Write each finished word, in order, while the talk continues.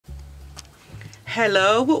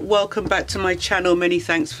Hello, welcome back to my channel. Many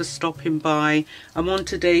thanks for stopping by. I'm on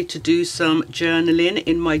today to do some journaling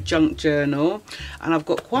in my junk journal, and I've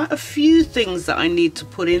got quite a few things that I need to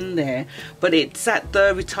put in there, but it's at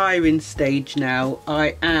the retiring stage now.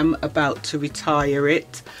 I am about to retire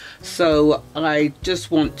it, so I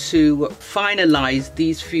just want to finalize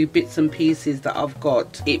these few bits and pieces that I've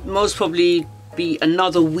got. It most probably be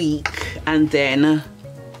another week and then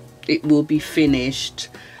it will be finished.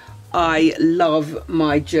 I love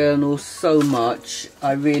my journal so much,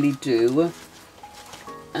 I really do,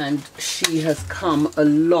 and she has come a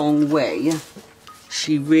long way.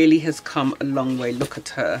 She really has come a long way. Look at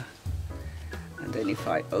her. And then if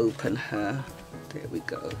I open her, there we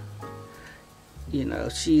go. You know,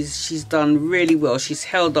 she's done really well. She's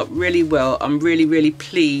held up really well. I'm really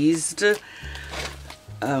pleased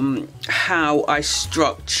how I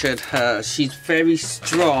structured her. She's very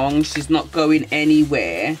strong. She's not going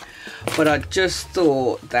anywhere. But I just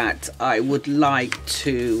thought that I would like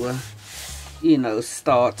to, you know,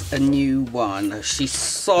 start a new one. She's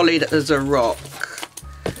solid as a rock,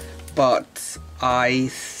 but I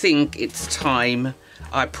think it's time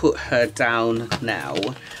I put her down now.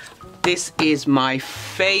 This is my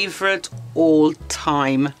favorite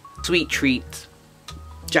all-time sweet treat,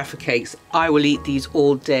 Jaffa Cakes. I will eat these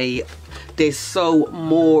all day. They're so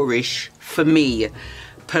Moorish for me.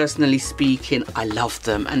 Personally speaking, I love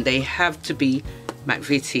them, and they have to be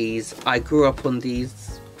McVitie's. I grew up on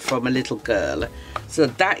these from a little girl, so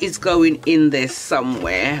that is going in there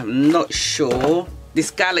somewhere. I'm not sure.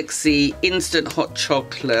 This Galaxy instant hot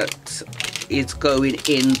chocolate is going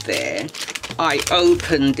in there. I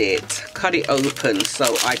opened it, cut it open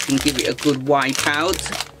so I can give it a good wipe out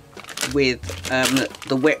with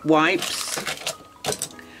the wet wipes.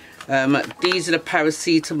 These are the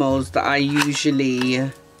paracetamols that I usually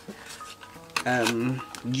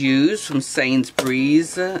use from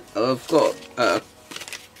Sainsbury's. I've got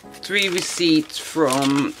 3 receipts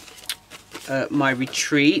from my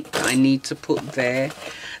retreat I need to put there.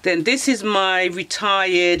 Then this is my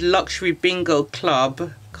retired luxury bingo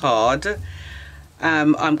club card.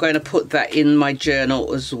 I'm going to put that in my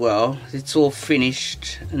journal as well. It's all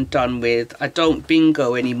finished and done with. I don't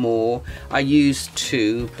bingo anymore. I used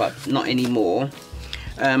to, but not anymore.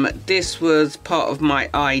 This was part of my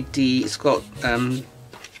ID. It's got some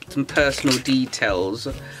personal details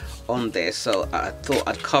on there, so I thought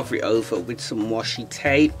I'd cover it over with some washi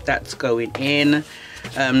tape. That's going in.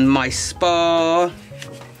 My spa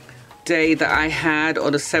day that I had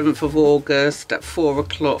on the 7th of August at 4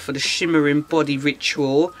 o'clock for the shimmering body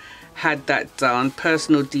ritual, had that done.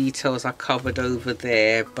 Personal details I covered over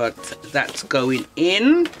there, but that's going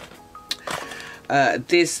in.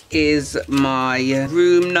 This is my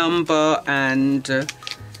room number and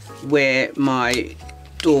where my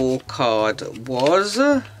door card was.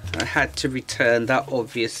 I had to return that,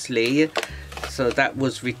 obviously, so that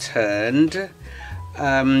was returned.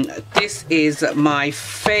 This is my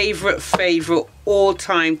favorite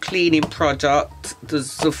all-time cleaning product, the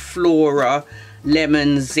Zoflora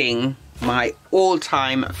Lemon Zing. My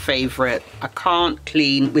all-time favorite. I can't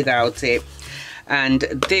clean without it. And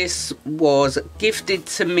this was gifted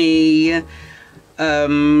to me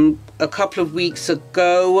a couple of weeks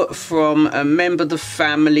ago from a member of the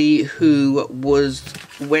family who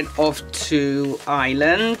went off to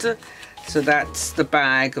Ireland. So that's the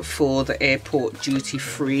bag for the airport duty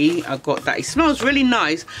free. I got that. It smells really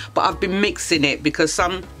nice, but I've been mixing it because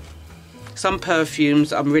some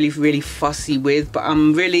perfumes I'm really fussy with, but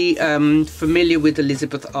I'm really familiar with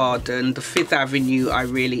Elizabeth Arden, the 5th Avenue. I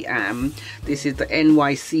really am. This is the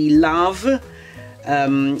NYC Love.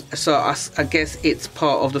 So I guess it's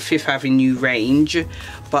part of the 5th Avenue range,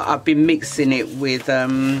 but I've been mixing it with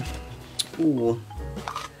ooh,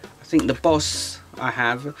 I think the Boss. I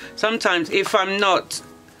have. Sometimes if I'm not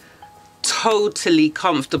totally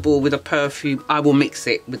comfortable with a perfume, I will mix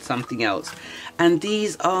it with something else. And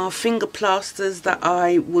these are finger plasters that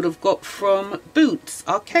I would have got from Boots,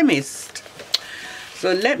 our chemist.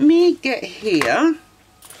 So let me get here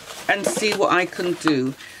and see what I can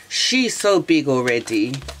do. She's so big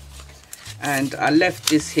already, and I left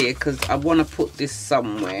this here because I want to put this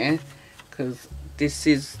somewhere, because this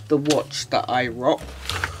is the watch that I rock.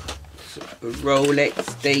 Rolex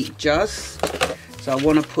Datejust, so I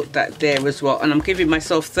want to put that there as well, and I'm giving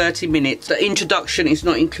myself 30 minutes. The introduction is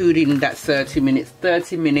not included in that 30 minutes.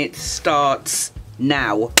 30 minutes starts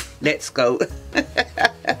now. Let's go.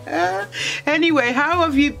 Anyway, how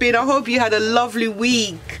have you been? I hope you had a lovely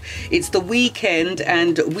week. It's the weekend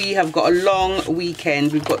and we have got a long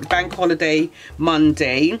weekend. We've got bank holiday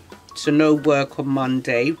Monday, so no work on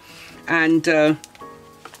Monday, and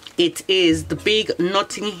It is the big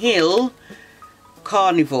Notting Hill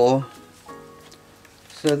Carnivore.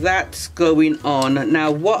 So that's going on.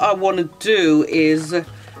 Now what I want to do is,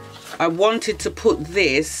 I wanted to put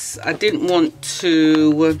this, I didn't want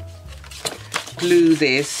to glue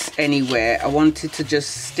this anywhere. I wanted to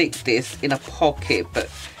just stick this in a pocket,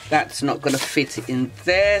 but that's not going to fit in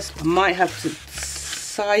there. So I might have to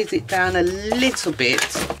size it down a little bit.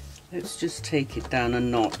 Let's just take it down a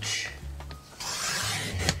notch.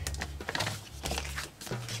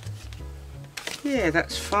 Yeah,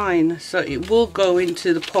 that's fine. So it will go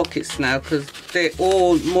into the pockets now because they're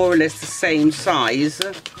all more or less the same size.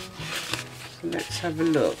 So let's have a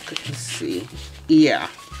look and see. Yeah.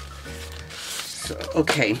 So,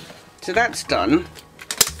 okay, so that's done.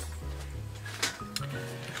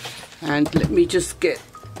 And let me just get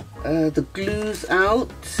the glues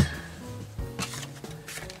out.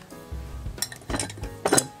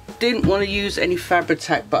 Didn't want to use any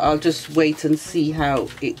Fabri-Tac, but I'll just wait and see how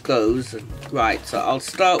it goes. Right, so I'll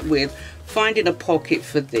start with finding a pocket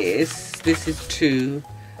for this. This is too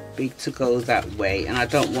big to go that way, and I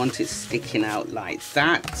don't want it sticking out like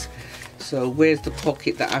that. So where's the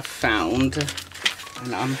pocket that I found?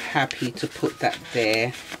 And I'm happy to put that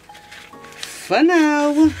there for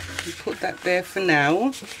now. Put that there for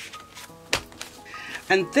now.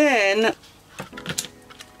 And then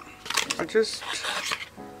I just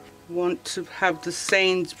want to have the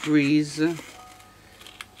Sainsbury's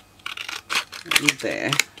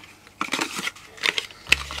there.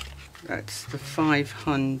 That's the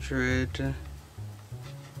 500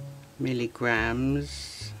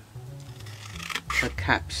 milligrams per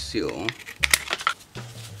capsule.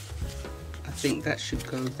 I think that should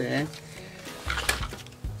go there.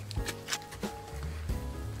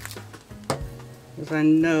 Because I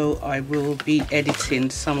know I will be editing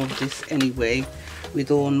some of this anyway, with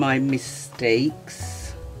all my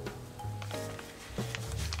mistakes.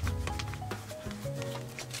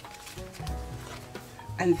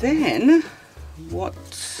 And then what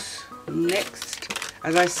next?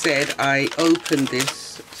 As I said, I opened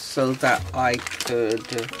this so that I could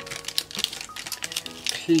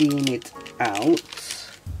clean it out.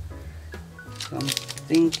 So I'm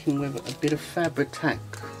thinking whether a bit of Fabri-Tac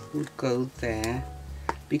would go there,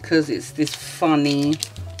 because it's this funny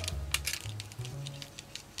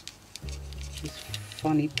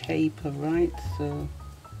paper, right? So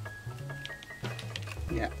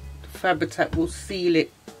yeah, the Fabri-Tac will seal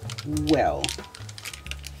it well.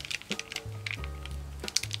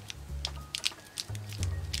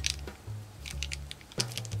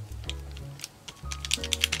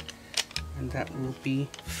 And that will be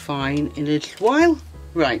fine in a little while.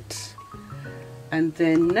 Right, and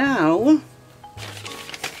then now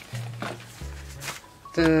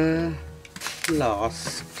the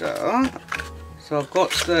plaster. So I've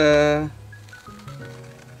got the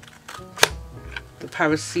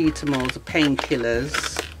paracetamol, the painkillers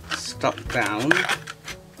stuck down. I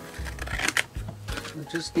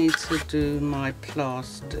just need to do my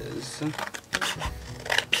plasters.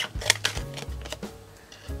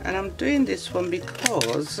 And I'm doing this one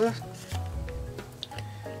because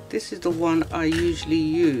this is the one I usually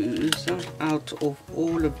use out of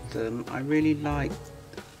all of them. I really like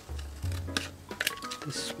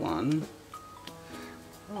this one.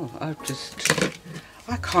 Oh,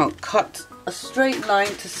 I can't cut a straight line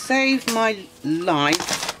to save my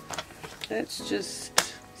life. Let's just,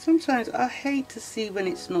 sometimes I hate to see when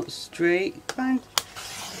it's not straight. It kind of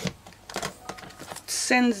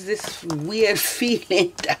sends this weird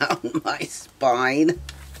feeling down my spine.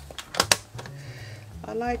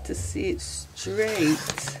 I like to see it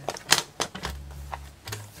straight.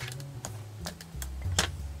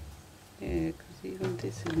 Yeah, because even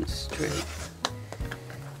this isn't straight.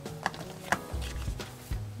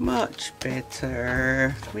 Much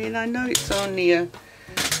better. I mean, I know it's only a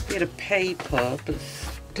bit of paper, but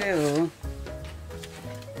still.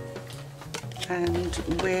 And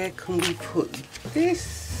where can we put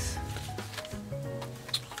this?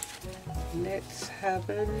 Let's have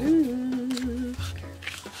a look.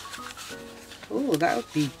 Oh, that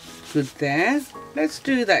would be good there. Let's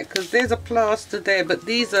do that, because there's a plaster there, but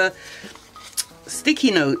these are sticky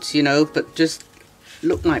notes, you know, but just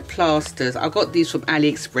look like plasters. I got these from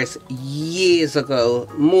AliExpress years ago,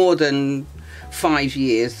 more than 5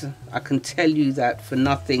 years. I can tell you that for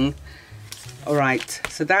nothing. All right,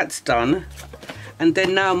 so that's done. And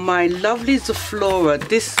then now my lovely Zoflora.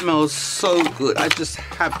 This smells so good. I just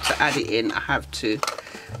have to add it in. I have to.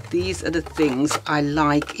 These are the things I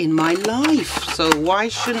like in my life. So why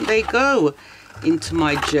shouldn't they go into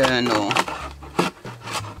my journal?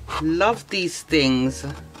 Love these things.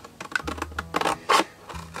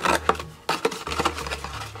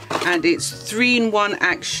 and it's 3-in-1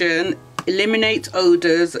 action. Eliminates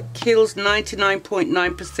odors, kills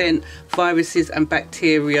 99.9% viruses and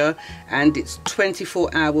bacteria, and it's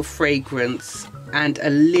 24-hour fragrance, and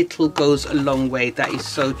a little goes a long way. That is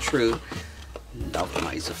so true. Love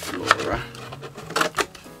my Isoflora.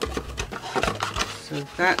 So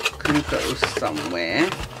that can go somewhere.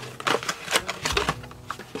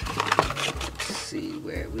 Let's see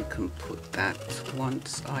where we can put that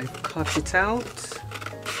once I've cut it out.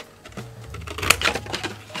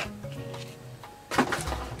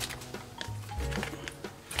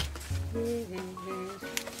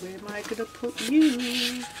 Where am I gonna put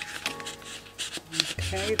you?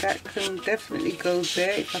 Okay, that can definitely go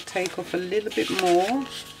there if I take off a little bit more.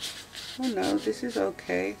 Oh no, this is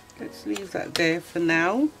okay. Let's leave that there for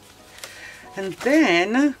now. And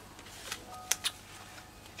then,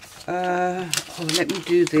 oh, let me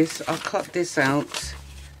do this. I'll cut this out.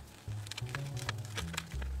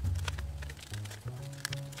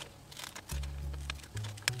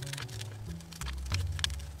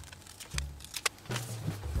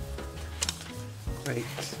 Great.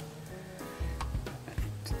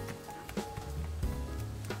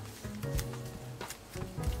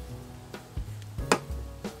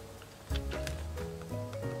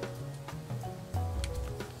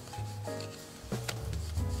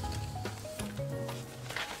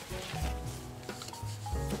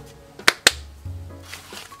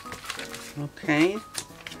 Okay,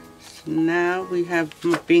 so now we have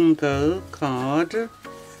my bingo card,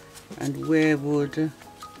 and where would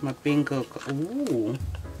my bingo card, ooh,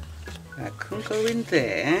 that can go in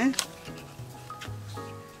there.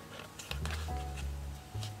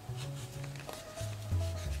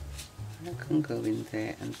 That can go in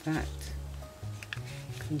there, and that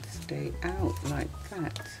can stay out like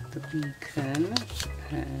that, the beacon,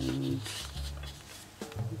 and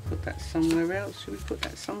put that somewhere else. Should we put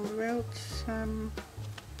that somewhere else? I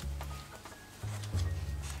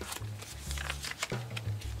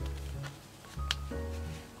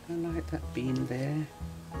like that being there.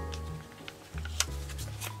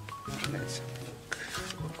 Right, let's have a look.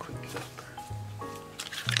 A quick look.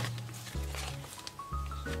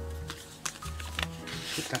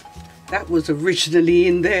 Put that was originally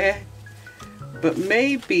in there, but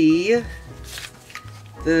maybe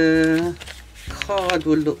the card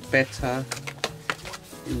will look better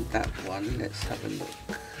in that one. Let's have a look.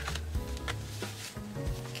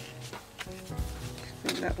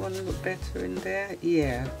 Think that one will look better in there?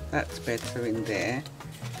 Yeah, that's better in there,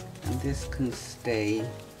 and this can stay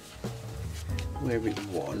where it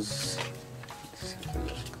was. Let's have a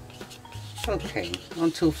look. Okay,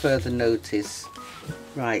 until further notice.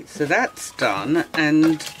 Right, so that's done,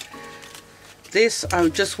 and this I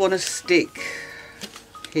just want to stick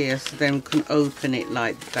here, so then we can open it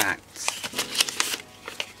like that.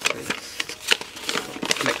 So it's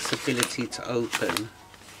got flexibility to open.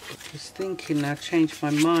 Just thinking, I changed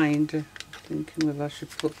my mind. Thinking whether I should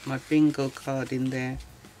put my bingo card in there.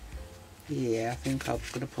 Yeah, I think I'm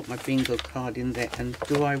going to put my bingo card in there. And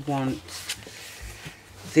do I want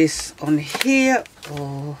this on here,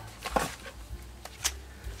 or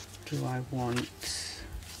do I want...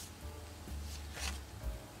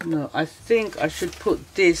 No, I think I should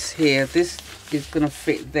put this here. This is going to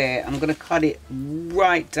fit there. I'm going to cut it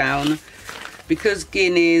right down, because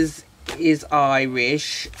Guinness is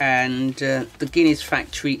Irish, and the Guinness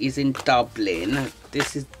factory is in Dublin.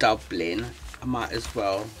 This is Dublin. I might as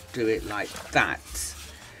well do it like that.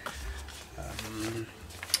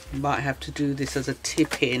 Might have to do this as a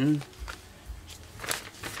tip-in.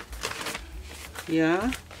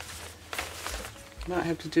 Yeah, might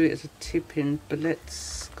have to do it as a tip-in, but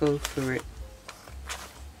let's go for it.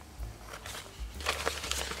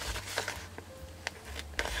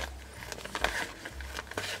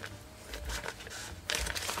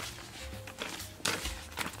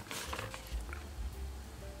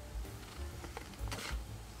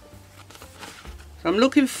 So I'm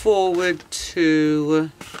looking forward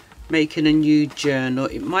to making a new journal.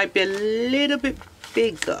 It might be a little bit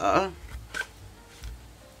bigger,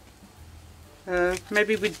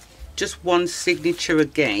 maybe with just one signature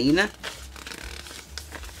again.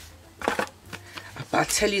 But I'll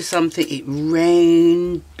tell you something, it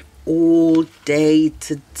rained all day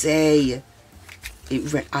today.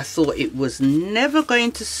 I thought it was never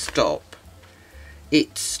going to stop.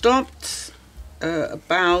 It stopped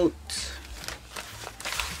about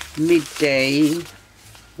midday,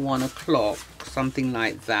 1 o'clock, something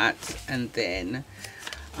like that, and then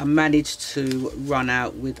I managed to run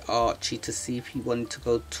out with Archie to see if he wanted to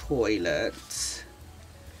go toilet.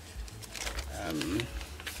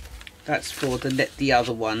 That's for the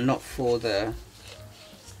other one, not for the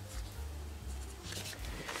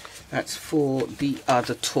That's for the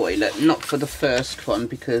other toilet, not for the first one,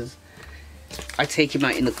 because I take him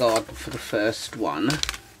out in the garden for the first one.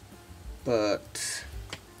 But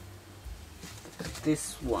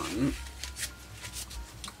this one,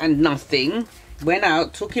 and nothing. Went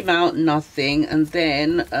out, took him out, nothing, and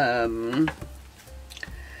then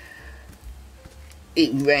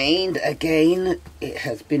it rained again. It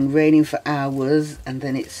has been raining for hours, and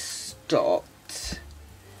then it stopped.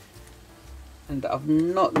 And I've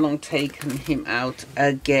not long taken him out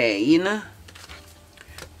again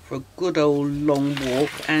for a good old long walk,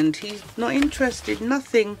 and he's not interested,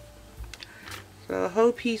 nothing. So I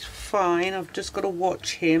hope he's fine. I've just got to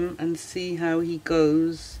watch him and see how he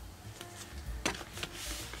goes.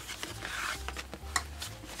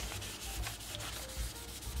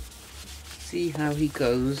 See how he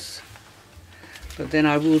goes. But then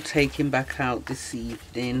I will take him back out this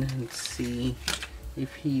evening and see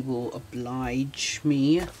if he will oblige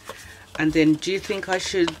me. And then, do you think I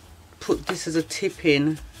should put this as a tip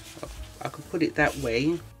in? I could put it that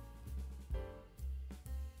way.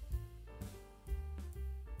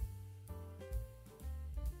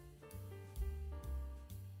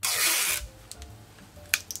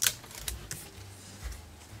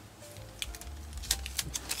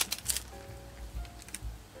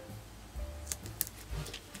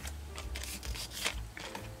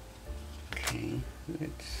 Okay,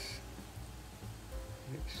 let's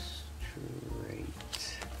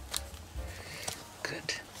straight.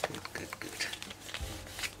 Good.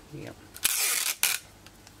 Yep.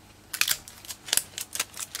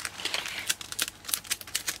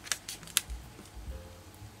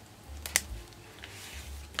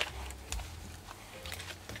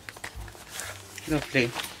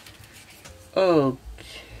 Lovely.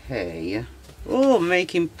 Okay. Oh,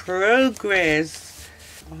 making progress.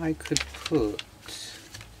 I could put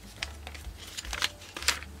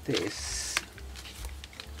this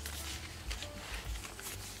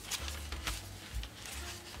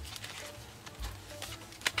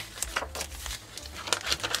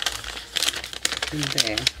in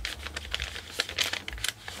there.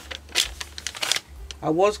 I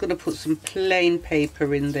was going to put some plain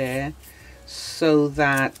paper in there so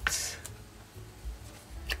that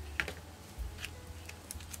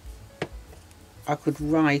I could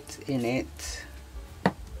write in it,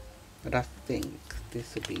 but I think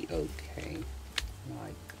this will be okay,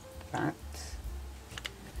 like that.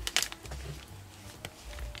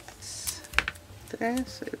 There,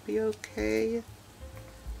 so it'll be okay. You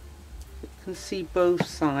can see both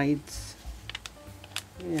sides.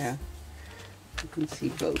 Yeah, you can see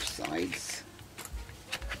both sides.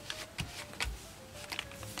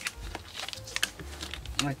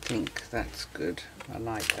 I think that's good. I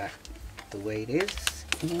like that the way it is.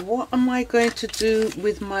 What am I going to do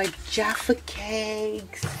with my Jaffa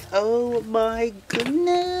cakes? Oh my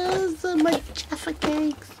goodness, oh my Jaffa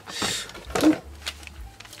cakes. Ooh,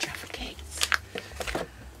 Jaffa cakes.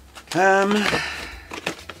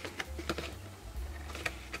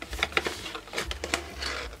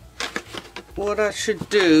 What I should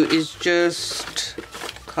do is just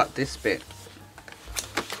cut this bit,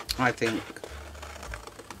 I think.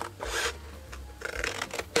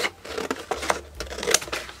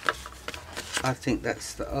 I think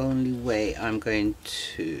that's the only way I'm going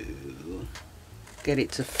to get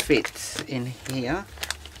it to fit in here.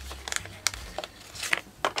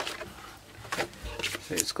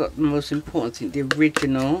 So it's got the most important thing, the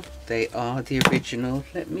original. They are the original.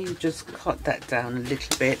 Let me just cut that down a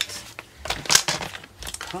little bit.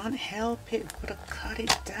 Can't help it, gotta cut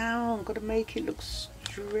it down, gotta make it look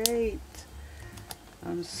straight.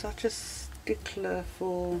 I'm such a stickler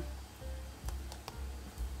for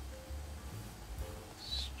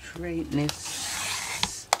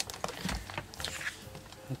straightness.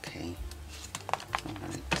 Okay,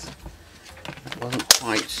 alright, that wasn't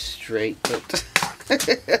quite straight, but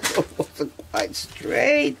it wasn't quite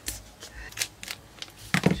straight.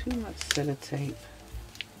 Too much sellotape.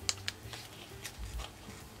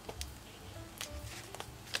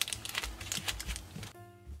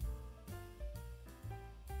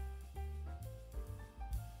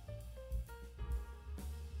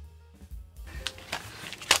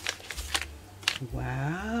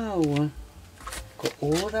 Wow, got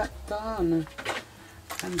all that done.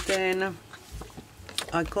 And then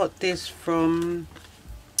I got this from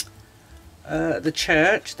the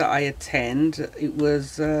church that I attend. It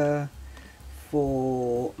was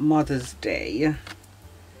for Mother's Day,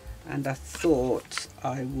 and I thought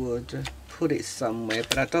I would put it somewhere,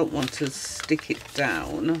 but I don't want to stick it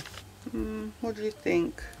down. What do you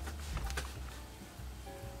think?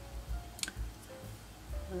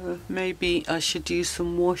 Maybe I should use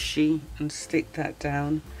some washi and stick that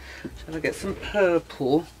down. Shall I get some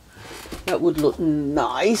purple? That would look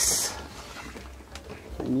nice.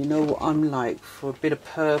 And you know what I'm like for a bit of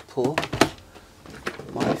purple.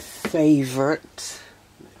 My favourite.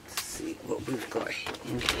 Let's see what we've got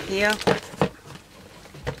in here.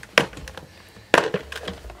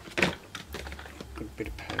 Good bit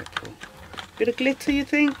of purple. Bit of glitter, you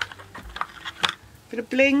think? Bit of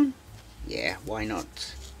bling? Yeah, why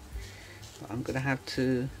not? But I'm going to have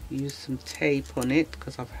to use some tape on it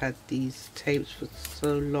because I've had these tapes for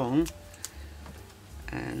so long.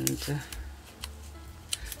 And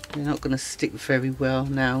they're not going to stick very well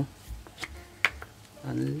now.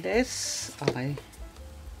 Unless I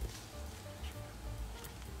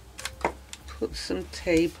put some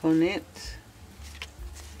tape on it.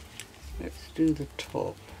 Let's do the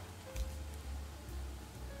top.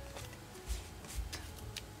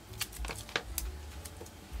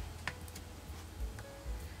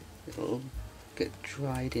 It'll get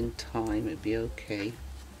dried in time, it'll be okay.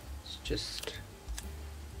 It's just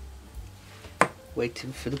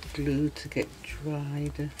waiting for the glue to get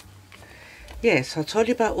dried. Yes, I told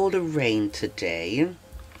you about all the rain today,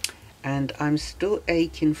 and I'm still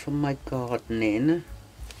aching from my gardening,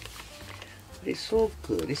 but it's all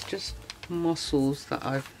good. It's just muscles that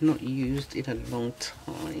I've not used in a long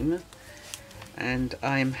time, and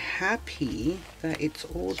I'm happy that it's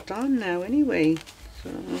all done now anyway. So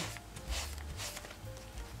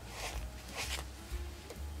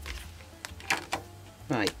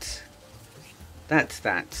right, that's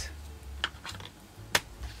that.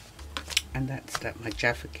 And that's that, my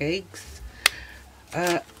Jaffa cakes.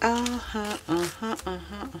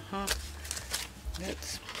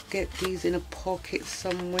 Let's get these in a pocket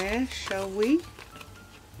somewhere, shall we?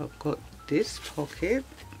 I've got this pocket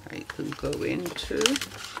that you can go into.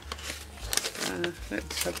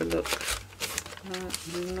 Let's have a look.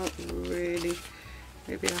 Not really.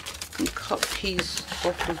 Maybe I can cut peas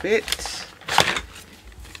off of it.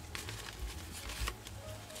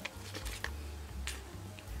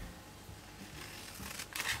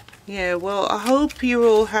 Yeah, well, I hope you're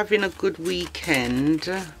all having a good weekend,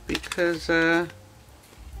 because I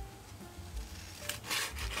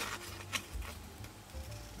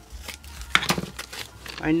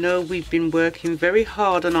know we've been working very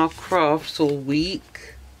hard on our crafts all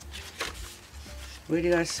week. Where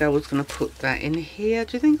did I say I was going to put that? In here?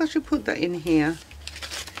 Do you think I should put that in here?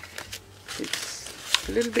 It's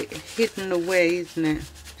a little bit hidden away, isn't it? Do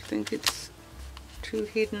you think it's too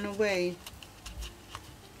hidden away?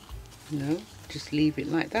 No, just leave it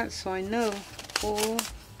like that so I know. Or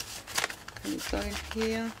can it go in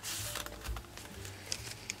here?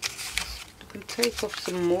 I can take off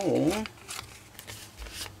some more. I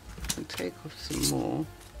can take off some more.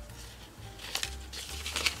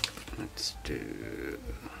 Let's do...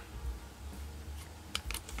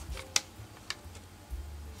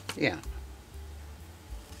 yeah.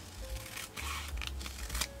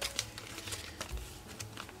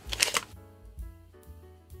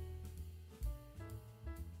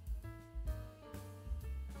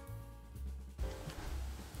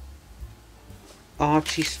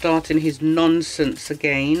 Archie starting his nonsense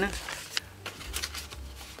again.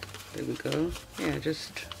 There we go. Yeah,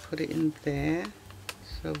 just put it in there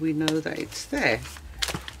so we know that it's there.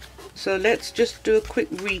 So let's just do a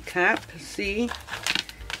quick recap, see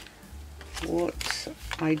what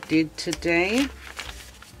I did today.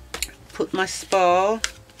 Put my spa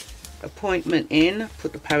appointment in,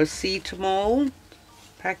 put the paracetamol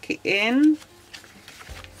packet in.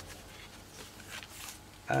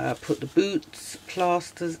 Put the boots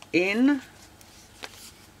plasters in.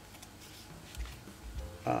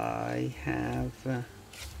 I have,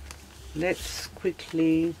 let's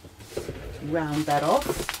quickly round that off.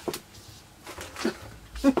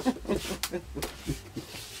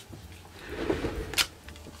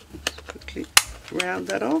 Quickly round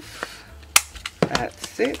that off.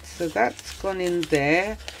 That's it. So that's gone in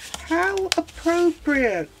there. How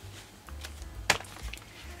appropriate.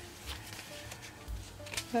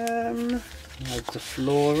 Loads of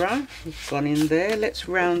Flora has gone in there. Let's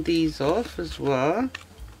round these off as well.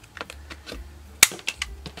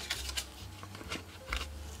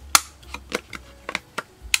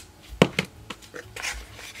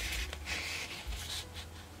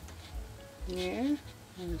 Yeah,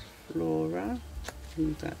 there's Flora.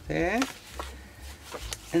 Leave that there.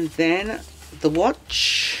 And then the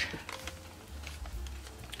watch.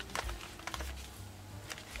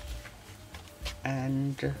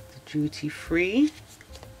 And the duty free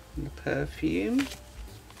and the perfume.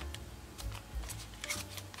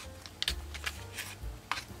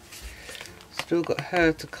 Let's Still got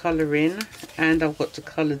her to colour in, and I've got to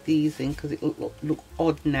colour these in because it look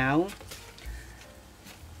odd now.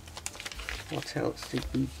 What else did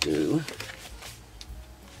we do?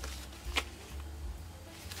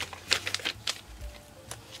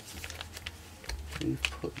 We've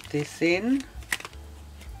put this in,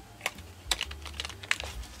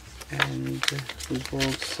 and we've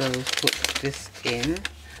also put this in.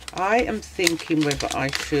 I am thinking whether I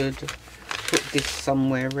should put this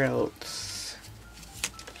somewhere else.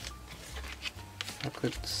 I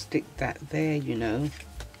could stick that there, you know.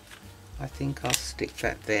 I think I'll stick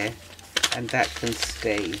that there, and that can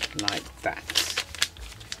stay like that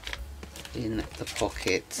in the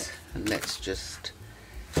pocket. And let's just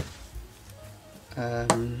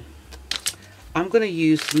I'm going to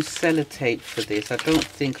use some sellotape for this. I don't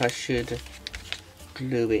think I should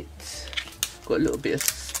glue it. Got a little bit of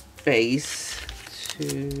space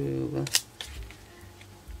to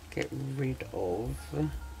get rid of.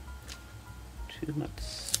 Too much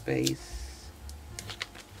space.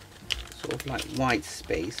 Sort of like white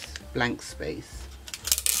space, blank space.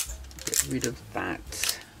 Get rid of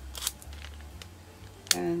that.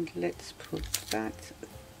 And let's put that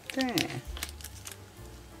there.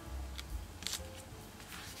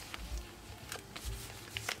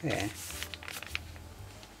 There.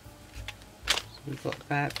 So we've got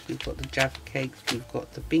that, we've got the Jaffa cakes, we've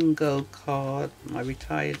got the bingo card, my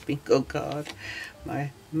retired bingo card, my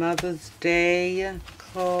Mother's Day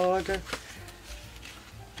card,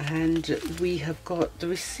 and we have got the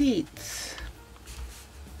receipts.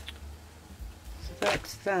 So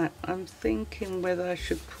that's that. I'm thinking whether I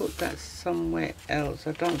should put that somewhere else.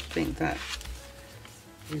 I don't think that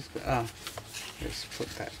is, let's put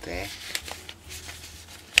that there.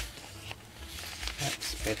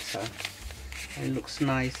 That's better. It looks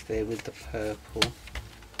nice there with the purple.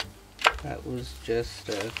 That was just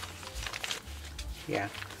yeah.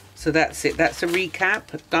 So that's it. That's a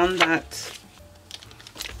recap. I've done that.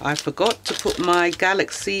 I forgot to put my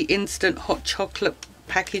Galaxy Instant Hot Chocolate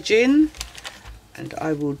package in, and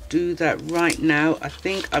I will do that right now. I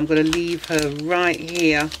think I'm going to leave her right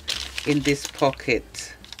here in this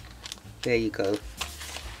pocket. There you go.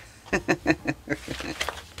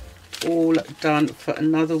 All done for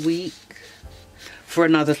another week, for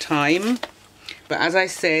another time. But as I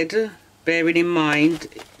said, bearing in mind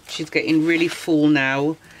she's getting really full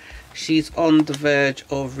now, she's on the verge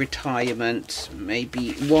of retirement,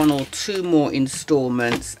 maybe 1 or 2 more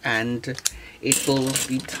installments, and it will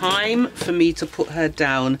be time for me to put her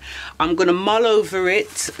down. I'm going to mull over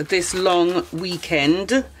it this long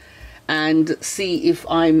weekend and see if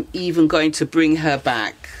I'm even going to bring her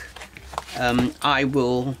back. I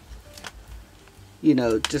will, you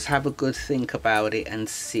know, just have a good think about it and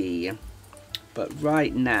see. But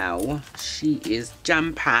right now she is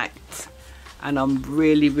jam-packed, and I'm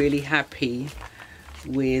really happy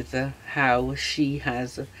with how she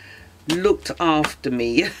has looked after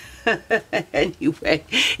me. Anyway,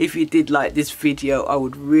 if you did like this video, I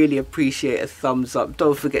would really appreciate a thumbs up.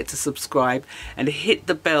 Don't forget to subscribe and hit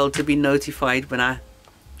the bell to be notified when I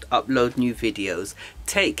upload new videos.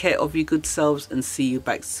 Take care of your good selves and see you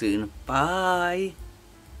back soon. Bye.